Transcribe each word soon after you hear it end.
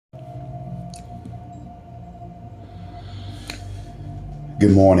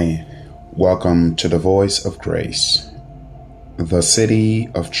Good morning. Welcome to the Voice of Grace, the city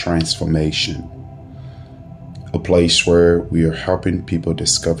of transformation, a place where we are helping people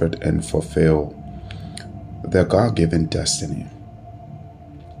discover and fulfill their God-given destiny.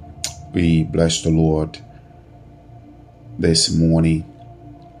 We bless the Lord this morning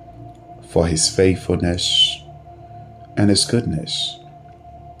for His faithfulness and His goodness.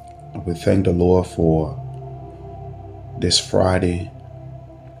 We thank the Lord for this Friday.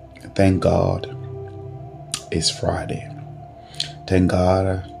 Thank God it's Friday. Thank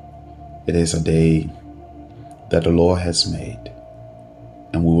God it is a day that the Lord has made,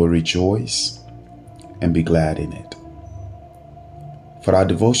 and we will rejoice and be glad in it. For our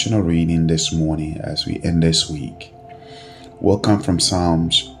devotional reading this morning as we end this week, will come from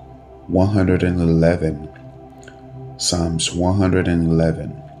Psalms 111. Psalms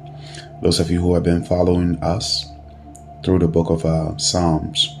 111. Those of you who have been following us through the book of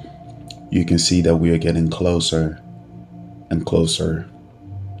Psalms, you can see that we are getting closer and closer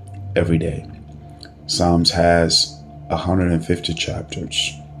every day. Psalms has 150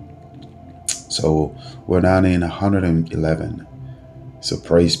 chapters. So we're now in 111. So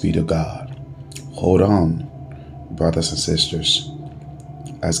praise be to God. Hold on, brothers and sisters,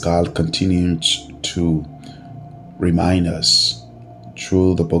 as God continues to remind us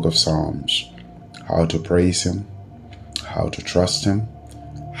through the book of Psalms how to praise Him, how to trust Him,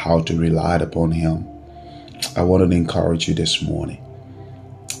 how to rely upon Him. I want to encourage you this morning.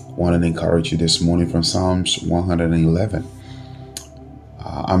 From Psalms 111.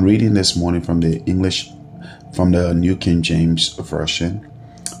 I'm reading this morning from the New King James Version,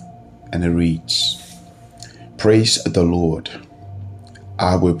 and it reads, "Praise the Lord.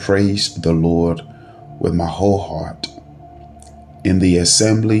 I will praise the Lord with my whole heart in the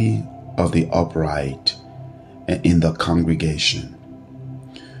assembly of the upright and in the congregation.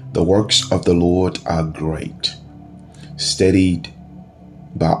 The works of the Lord are great, studied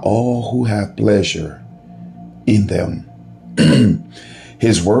by all who have pleasure in them.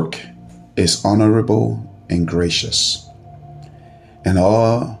 His work is honorable and gracious, and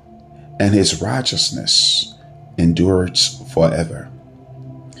His righteousness endures forever.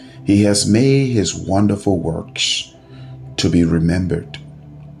 He has made His wonderful works to be remembered.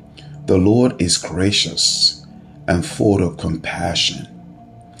 The Lord is gracious and full of compassion.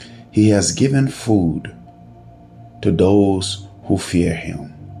 He has given food to those who fear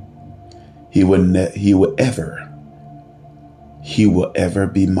Him. He will ever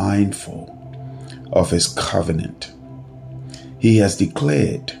be mindful of His covenant. He has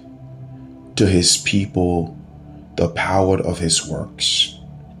declared to His people the power of His works,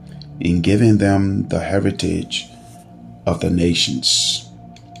 in giving them the heritage of the nations.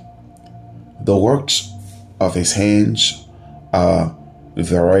 The works of His hands are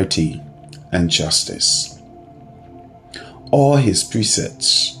verity and justice. All His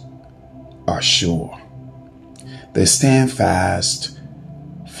precepts are sure. They stand fast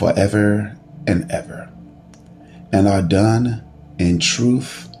forever and ever, and are done in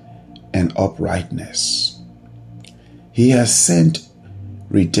truth and uprightness. He has sent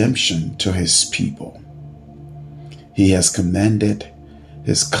redemption to His people. He has commanded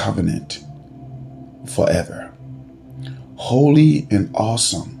His covenant forever. Holy and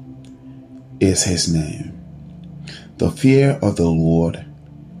awesome is His name. The fear of the Lord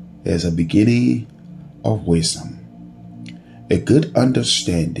is a beginning of wisdom. A good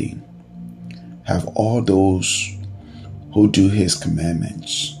understanding have all those who do His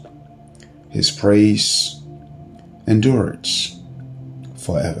commandments. His praise endures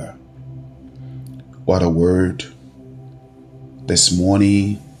forever." What a word this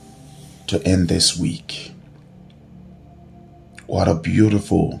morning to end this week. What a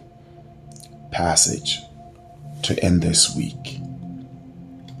beautiful passage to end this week.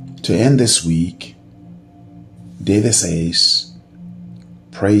 To end this week, David says,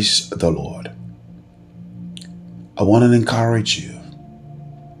 "Praise the Lord." I want to encourage you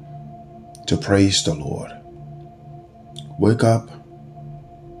to praise the Lord. Wake up,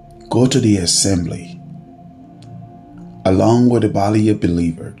 go to the assembly, along with the body of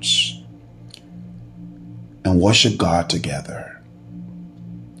believers, and worship God together.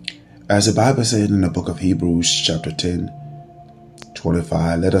 As the Bible said in the book of Hebrews chapter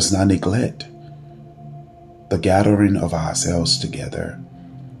 10:25, let us not neglect the gathering of ourselves together.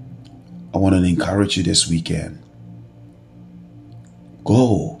 I want to encourage you this weekend.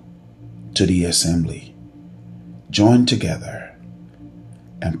 Go to the assembly, join together,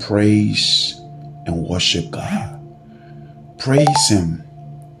 and praise and worship God. Praise Him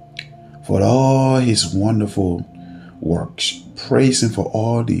for all His wonderful works. Praise him for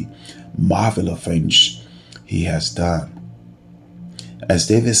all the marvelous things he has done. As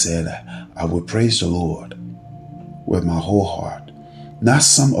David said, I will praise the Lord with my whole heart. Not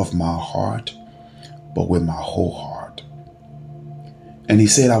some of my heart, but with my whole heart. And he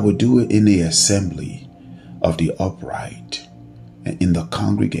said, I will do it in the assembly of the upright and in the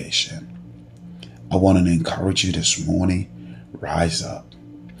congregation. I want to encourage you this morning. Rise up.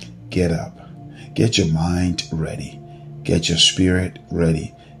 Get up. Get your mind ready. Get your spirit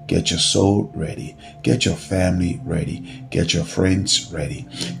ready. Get your soul ready. Get your family ready. Get your friends ready.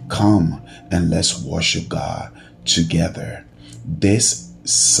 Come and let's worship God together this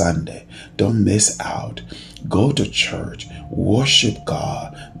Sunday. Don't miss out. Go to church. Worship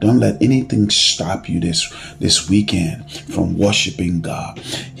God. Don't let anything stop you this weekend from worshiping God.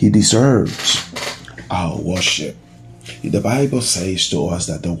 He deserves our worship. The Bible says to us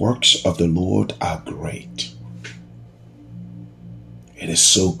that the works of the Lord are great. It is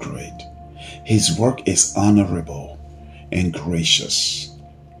so great. His work is honorable and gracious.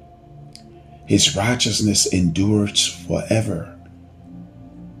 His righteousness endures forever.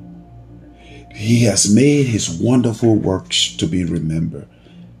 He has made his wonderful works to be remembered.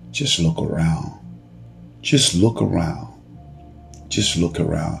 Just look around. Just look around. Just look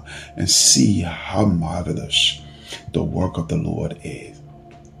around and see how marvelous the work of the Lord is.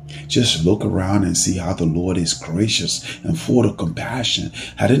 Just look around and see how the Lord is gracious and full of compassion.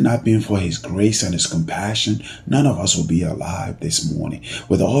 Had it not been for his grace and his compassion, none of us would be alive this morning.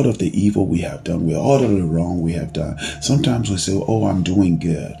 With all of the evil we have done, with all of the wrong we have done, sometimes we say, oh, I'm doing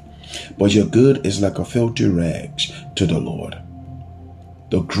good. But your good is like a filthy rags to the Lord.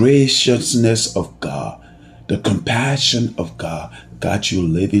 The graciousness of God, the compassion of God got you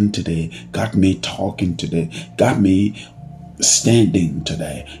living today, got me talking today, got me standing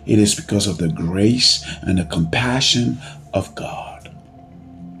today. It is because of the grace and the compassion of God.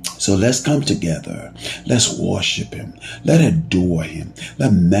 So let's come together. Let's worship him. Let adore him.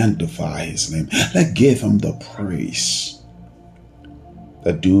 Let magnify his name. Let give him the praise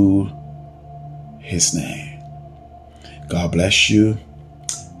that due his name. God bless you.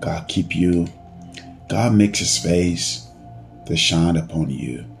 God keep you. God makes his face to shine upon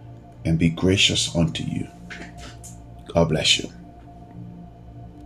you and be gracious unto you. God bless you.